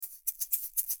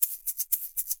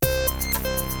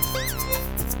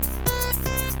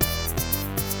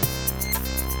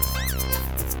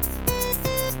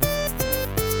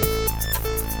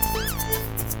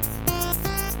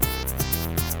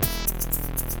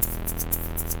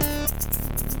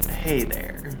Hey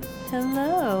there.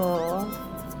 Hello.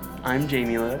 I'm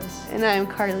Jamie Lewis. And I'm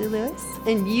Carly Lewis.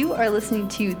 And you are listening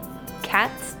to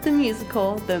Cats the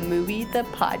Musical, the movie, the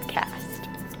podcast.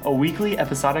 A weekly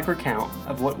episodic recount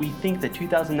of what we think the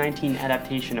 2019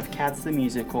 adaptation of Cats the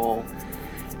Musical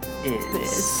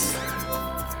is.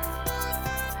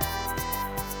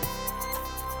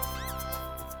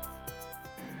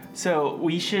 So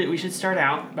we should start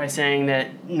out by saying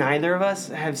that neither of us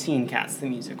have seen Cats the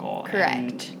Musical. Correct.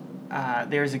 And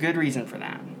there's a good reason for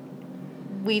that.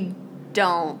 We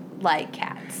don't like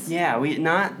cats. Yeah, we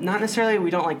not necessarily we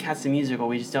don't like Cats the Musical,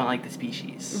 we just don't like the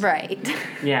species. Right.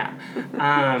 Yeah.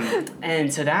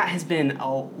 And so that has been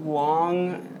a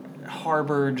long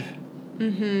harbored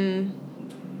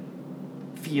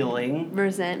feeling.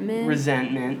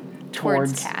 Resentment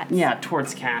towards cats. Yeah,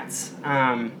 towards cats.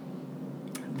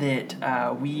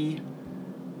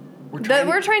 That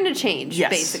we're trying to change, yes.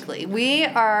 Basically. We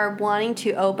are wanting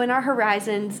to open our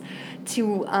horizons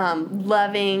to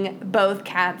loving both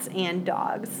cats and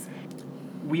dogs.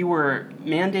 We were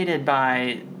mandated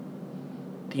by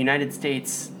the United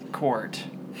States court.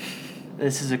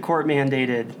 This is a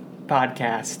court-mandated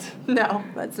podcast. No,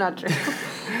 that's not true.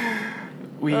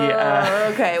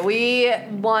 Okay, we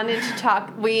wanted to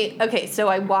talk... So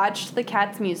I watched the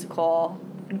Cats musical,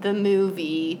 the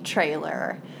movie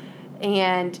trailer,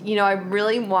 and, I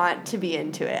really want to be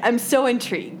into it. I'm so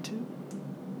intrigued.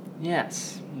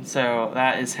 Yes. So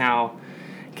that is how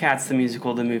Cats the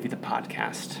Musical, the movie, the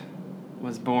podcast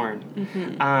was born.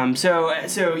 Mm-hmm.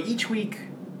 So each week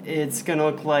it's going to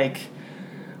look like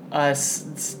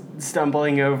us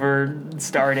stumbling over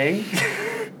starting.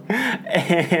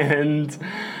 And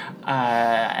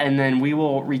then we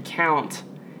will recount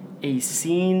a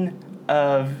scene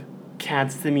of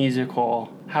Cats the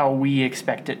Musical, how we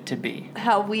expect it to be.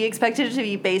 How we expect it to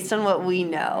be based on what we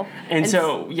know. And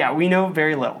so, we know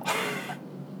very little.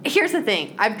 Here's the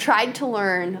thing. I've tried to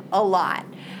learn a lot.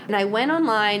 And I went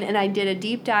online and I did a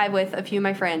deep dive with a few of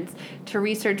my friends to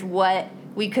research what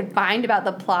we could find about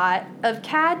the plot of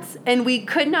Cats, and we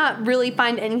could not really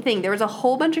find anything. There was a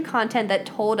whole bunch of content that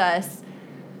told us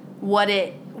what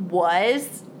it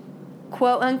was,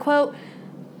 quote unquote,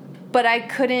 but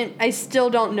I still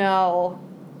don't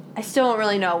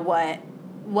really know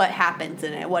what happens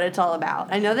in it, what it's all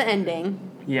about. I know the ending.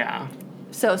 Yeah.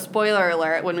 So, spoiler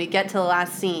alert, when we get to the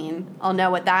last scene, I'll know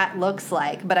what that looks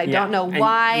like, but I don't know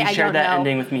why. You shared that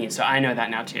ending with me, so I know that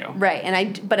now too.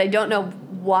 Right, but I don't know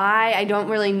why. I don't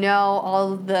really know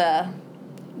all of the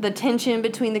tension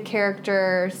between the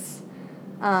characters.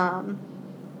 I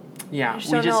just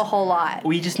don't know a whole lot.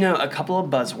 We just know a couple of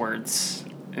buzzwords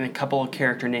and a couple of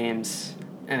character names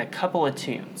and a couple of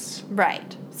tunes.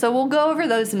 Right. So we'll go over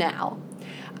those now.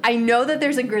 I know that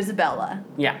there's a Grizabella.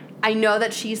 Yeah. I know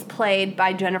that she's played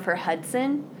by Jennifer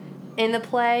Hudson in the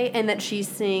play, and that she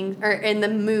sings, or in the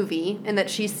movie, and that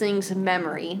she sings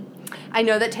Memory. I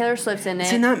know that Taylor Swift's in it.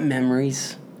 Is it not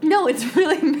Memories? No, it's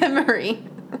really Memory.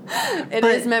 It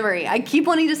is Memory. I keep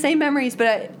wanting to say Memories,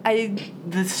 but I...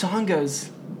 The song goes,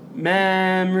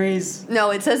 Memories.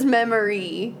 No, it says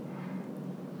Memory,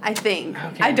 I think.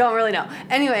 Okay. I don't really know.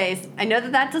 Anyways, I know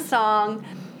that that's a song.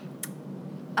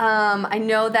 I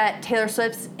know that Taylor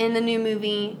Swift's in the new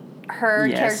movie. Her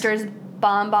character is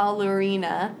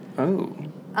Bombalurina. Oh.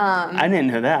 I didn't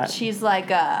know that. She's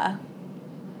like a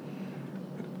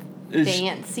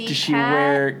fancy Does she cat.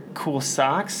 wear cool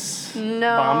socks?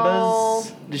 No.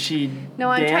 Bombas? Does she No,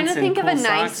 I'm trying to think of a cool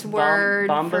nice socks? word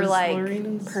for, like,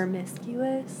 Lurinas?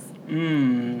 promiscuous.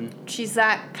 She's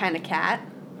that kind of cat.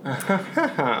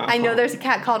 I know there's a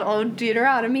cat called Old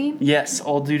Deuteronomy. Yes,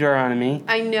 Old Deuteronomy.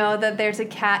 I know that there's a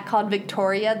cat called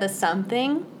Victoria the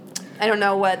something. I don't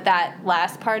know what that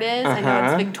last part is. I know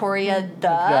it's Victoria the.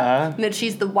 And that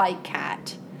she's the white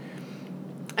cat.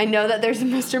 I know that there's a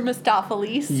Mr.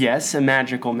 Mistopheles. Yes, a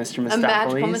magical Mr. Mistopheles. A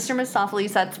magical Mr.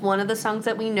 Mistopheles. That's one of the songs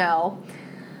that we know.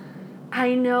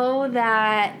 I know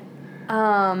that...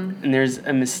 and there's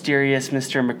a mysterious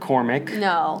Mr. McCormick.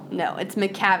 No, it's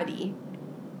McCavity.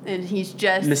 And he's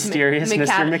just... Mysterious Mr.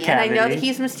 McCavity. And I know that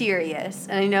he's mysterious.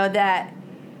 And I know that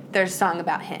there's a song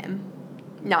about him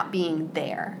not being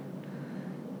there.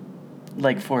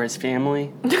 Like for his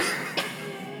family?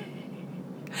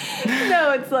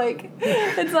 No, it's like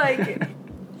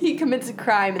he commits a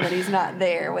crime and then he's not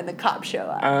there when the cops show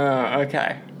up. Oh,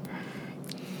 okay.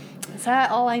 Is that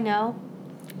all I know?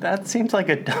 That seems like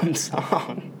a dumb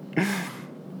song.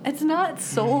 It's not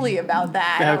solely about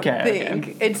that, I don't think.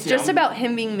 Okay. It's just about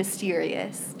him being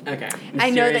mysterious. Okay. I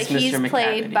know that Mysterious he's Mr.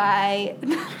 played McCavity. by...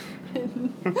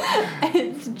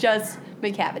 It's just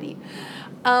McCavity.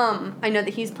 I know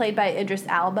that he's played by Idris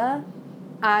Elba.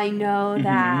 I know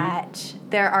that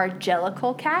there are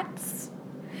Jellicle cats.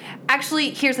 Actually,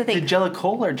 here's the Is thing. it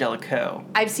Jellicle or Jellico?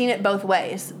 I've seen it both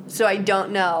ways, so I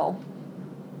don't know.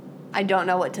 I don't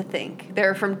know what to think.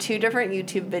 They're from 2 different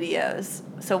YouTube videos,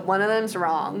 so one of them's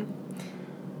wrong.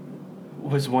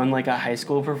 Was one like a high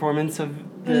school performance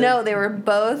of the... No, they were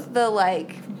both the,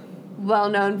 like,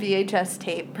 well-known VHS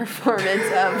tape performance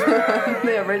of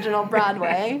the original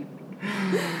Broadway.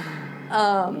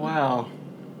 Wow.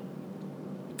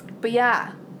 But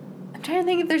yeah, I'm trying to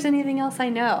think if there's anything else I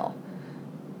know.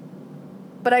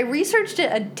 But I researched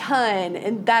it a ton,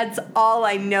 and that's all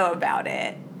I know about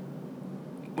it.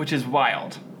 Which is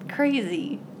wild.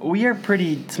 Crazy. We are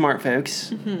pretty smart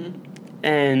folks. Mm-hmm.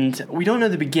 And we don't know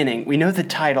the beginning. We know the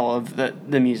title of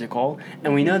the musical,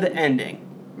 and we know the ending.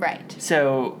 Right.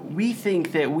 So we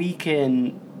think that we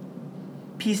can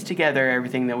piece together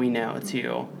everything that we know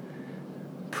to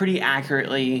pretty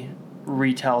accurately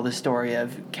retell the story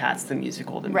of Cats the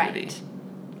Musical, the movie. Right.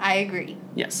 I agree.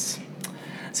 Yes.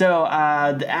 So,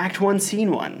 the Act 1,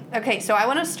 Scene 1. Okay, so I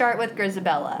want to start with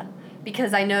Grisabella,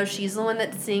 because I know she's the one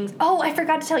that sings... Oh, I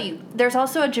forgot to tell you. There's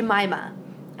also a Jemima.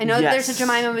 I know that there's a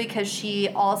Jemima because she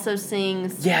also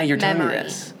sings you're telling me Memory.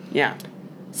 this. Yeah.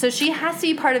 So she has to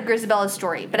be part of Grisabella's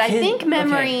story. But I think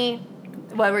Memory...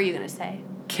 Okay. What were you going to say?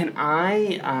 Can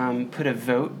I put a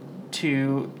vote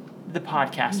to the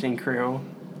podcasting crew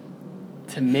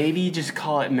to maybe just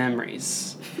call it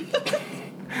Memories?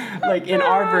 Like, in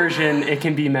our version, it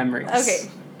can be Memories.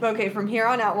 Okay, from here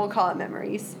on out, we'll call it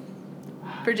Memories.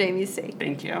 For Jamie's sake.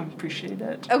 Thank you. Appreciate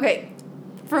it. Okay,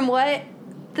 from what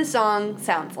the song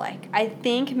sounds like, I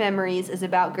think Memories is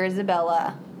about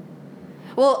Grisabella.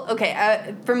 Well,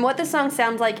 okay, from what the song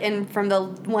sounds like and from the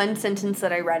one sentence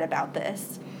that I read about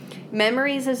this,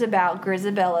 Memories is about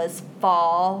Grisabella's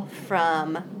fall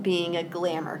from being a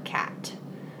glamour cat.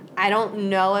 I don't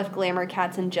know if glamour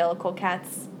cats and Jellicle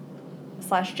cats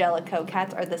 / Jellico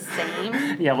cats are the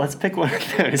same. Yeah, let's pick one of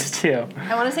those, too.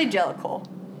 I want to say Jellicle.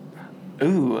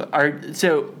 Ooh,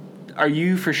 are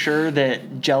you for sure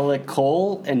that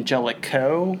Jellicle and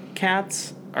Jellico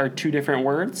cats are 2 different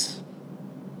words?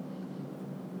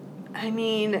 I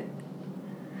mean,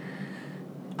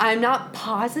 I'm not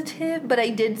positive, but I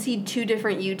did see 2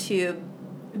 different YouTube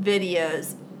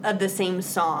videos of the same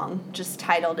song, just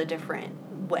titled a different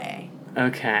way.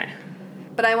 Okay.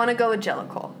 But I want to go with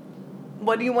Jellicle.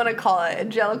 What do you want to call it? A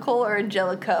Jellicle or a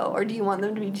Jellico? Or do you want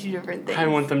them to be 2 different things? I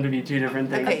want them to be 2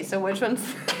 different things. Okay, so which one's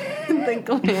the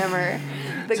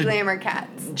glamour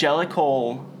cats?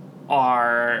 Jellicle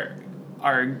are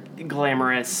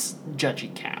glamorous,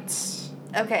 judgy cats.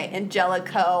 Okay, and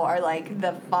Jellico are like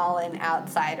the fallen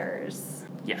outsiders.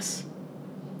 Yes.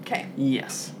 Okay.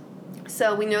 Yes.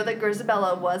 So we know that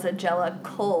Grisabella was a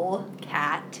Jellicle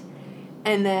cat,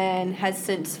 and then has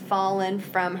since fallen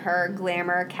from her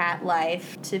glamour cat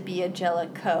life to be a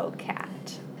Jellico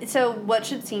cat. So what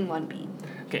should scene 1 be?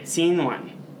 Okay, scene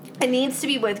 1. It needs to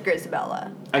be with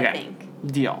Grisabella, Okay. I think.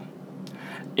 Deal.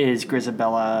 Is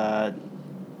Grisabella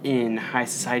in high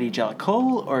society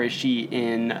Jellicle, or is she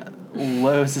in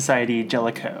low society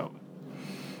Jellico?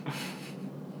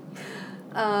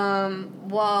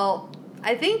 Well,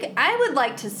 I think I would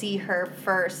like to see her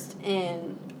first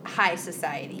in high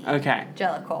society. Okay.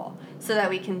 Jellicle, so that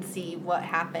we can see what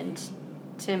happened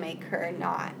to make her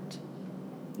not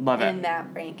Love it. in that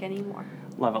rank anymore.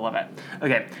 Love it, love it.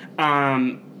 Okay.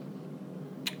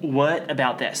 What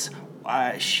about this?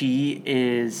 She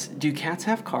is... Do cats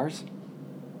have cars?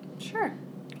 Sure.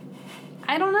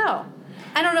 I don't know.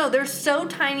 They're so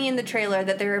tiny in the trailer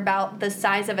that they're about the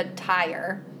size of a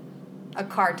tire. A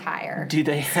car tire. Do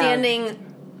they have...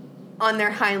 Standing on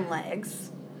their hind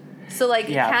legs. So, like,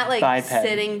 a cat, like, biped.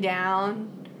 sitting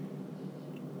down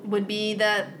would be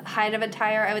the height of a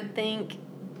tire, I would think.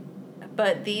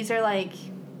 But these are, like,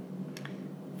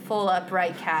 full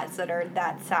upright cats that are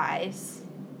that size.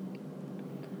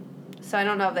 So I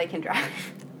don't know if they can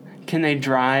drive. Can they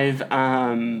drive,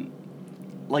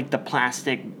 like, the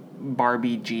plastic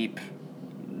Barbie Jeep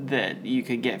that you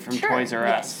could get from Toys R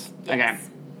Us? Yes. Okay.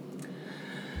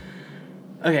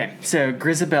 Okay, so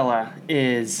Grisabella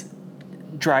is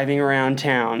driving around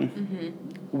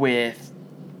town with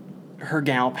her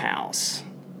gal pals.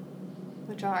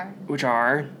 Which are?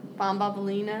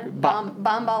 Bombalina.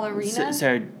 Bombalina.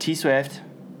 So T Swift.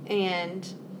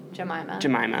 And Jemima.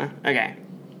 Okay.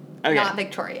 Not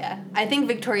Victoria. I think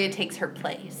Victoria takes her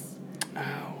place.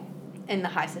 Oh. In the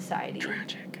high society.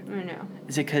 Tragic. I know.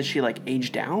 Is it because she, like,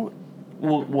 aged out?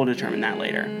 We'll determine that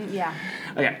later. Yeah.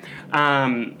 Okay.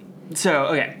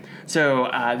 So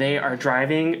they are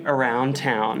driving around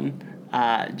town,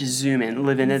 just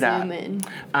living it up. Zoom in.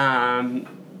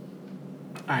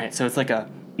 All right, so it's like a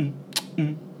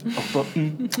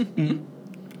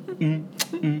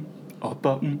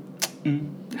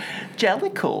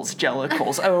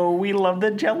Jellicles. Oh, we love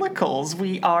the Jellicles.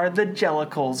 We are the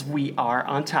Jellicles. We are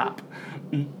on top.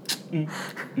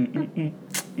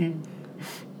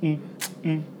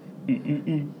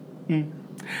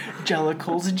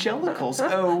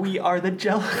 Jellicles. Oh, we are the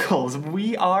Jellicles.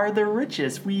 We are the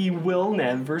richest. We will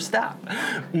never stop.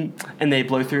 And they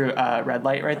blow through a red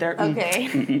light right there.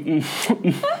 Okay.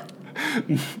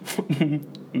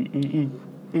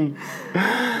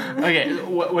 Okay,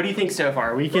 what do you think so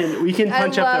far? We can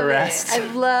punch up the rest. I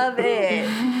love it.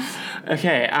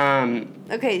 Okay.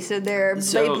 Okay, so they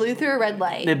blew through a red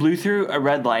light. They blew through a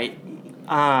red light.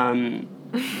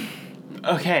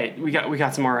 Okay, we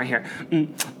got some more right here.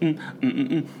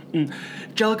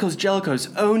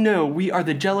 Jellicles. Oh no, we are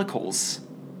the Jellicles.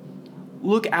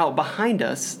 Look out behind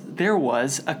us. There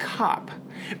was a cop.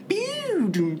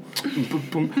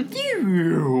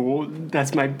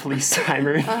 That's my police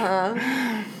siren.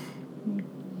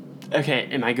 Okay,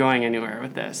 am I going anywhere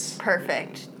with this?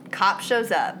 Perfect. Cop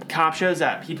shows up.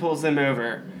 He pulls them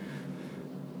over.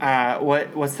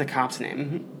 What's the cop's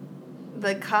name?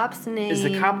 The cop's name... Is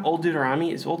the cop Old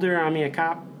Deuteronomy? Is Old Deuteronomy a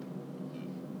cop?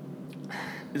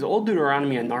 Is Old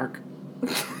Deuteronomy a narc?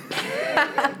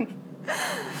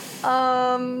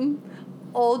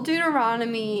 Old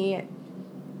Deuteronomy...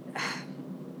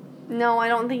 No, I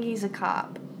don't think he's a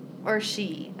cop. Or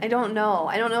she. I don't know.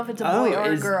 I don't know if it's a boy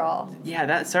or a girl. Yeah,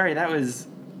 that was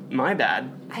my bad.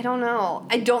 I don't know.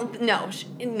 No.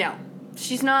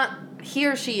 She's not... He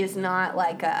or she is not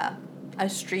like a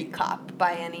street cop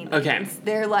by any means. Okay.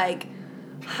 They're like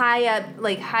high up,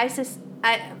 like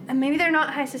maybe they're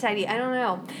not high society. I don't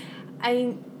know.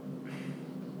 I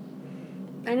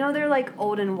know they're like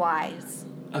old and wise.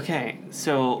 Okay,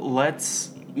 so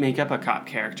let's make up a cop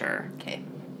character. Okay.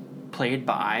 Played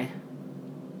by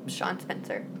Sean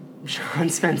Spencer.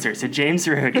 So James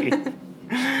Rhodey.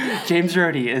 James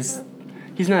Rhodey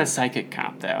he's not a psychic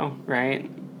cop though, right?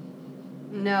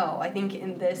 No, I think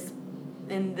in this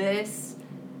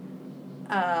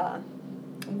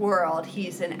world,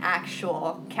 he's an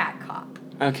actual cat cop.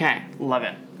 Okay, love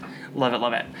it.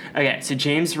 Okay, so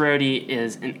James Rhodey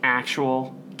is an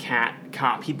actual cat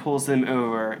cop. He pulls them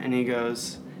over and he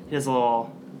does a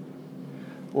little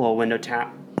window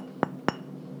tap.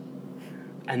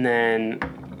 And then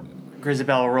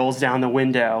Grisabella rolls down the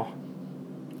window.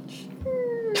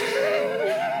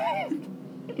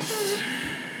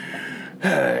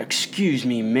 Excuse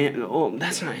me, ma'am. Oh,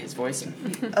 that's not his voice.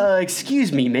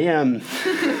 Excuse me, ma'am.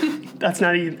 That's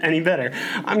not any better.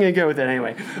 I'm gonna go with it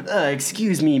anyway.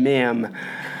 Excuse me, ma'am.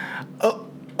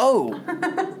 Oh,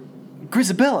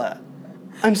 Grisabella.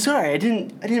 I'm sorry. I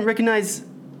didn't recognize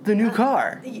the new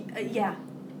car. Yeah,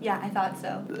 I thought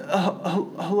so.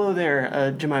 Hello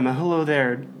there, Jemima. Hello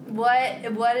there.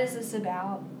 What is this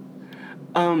about?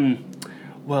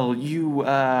 Well,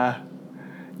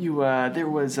 there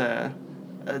was a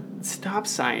stop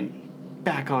sign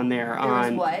back on there. There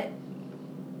was what?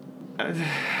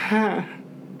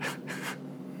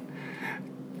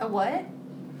 A what?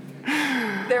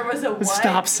 There was a what? A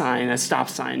stop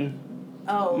sign.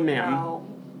 Oh, ma'am.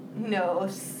 No,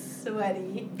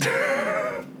 sweaty.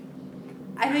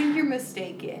 I think you're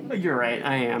mistaken. You're right,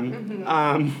 I am.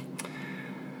 Mm-hmm.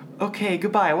 Okay,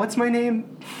 goodbye. What's my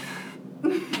name?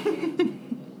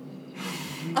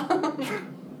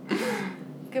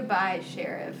 Goodbye,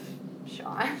 Sheriff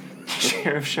Sean.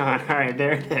 Sheriff Sean. All right,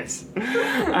 there it is. All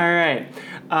right.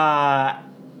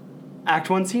 Act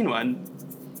 1, Scene 1.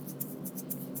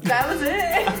 That was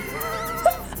it.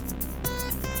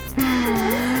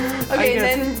 Okay,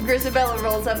 then Grisabella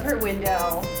rolls up her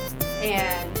window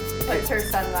and puts her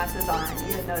sunglasses on,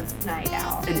 even though it's night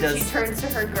out. And she turns to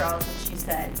her girls and she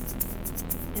says,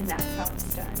 and that's how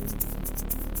it's done.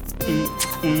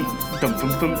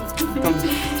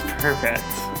 Perfect.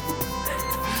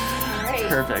 All right.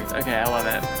 Perfect. Okay, I love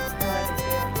it. I love it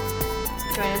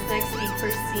too. Join us next week for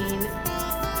Scene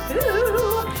 2.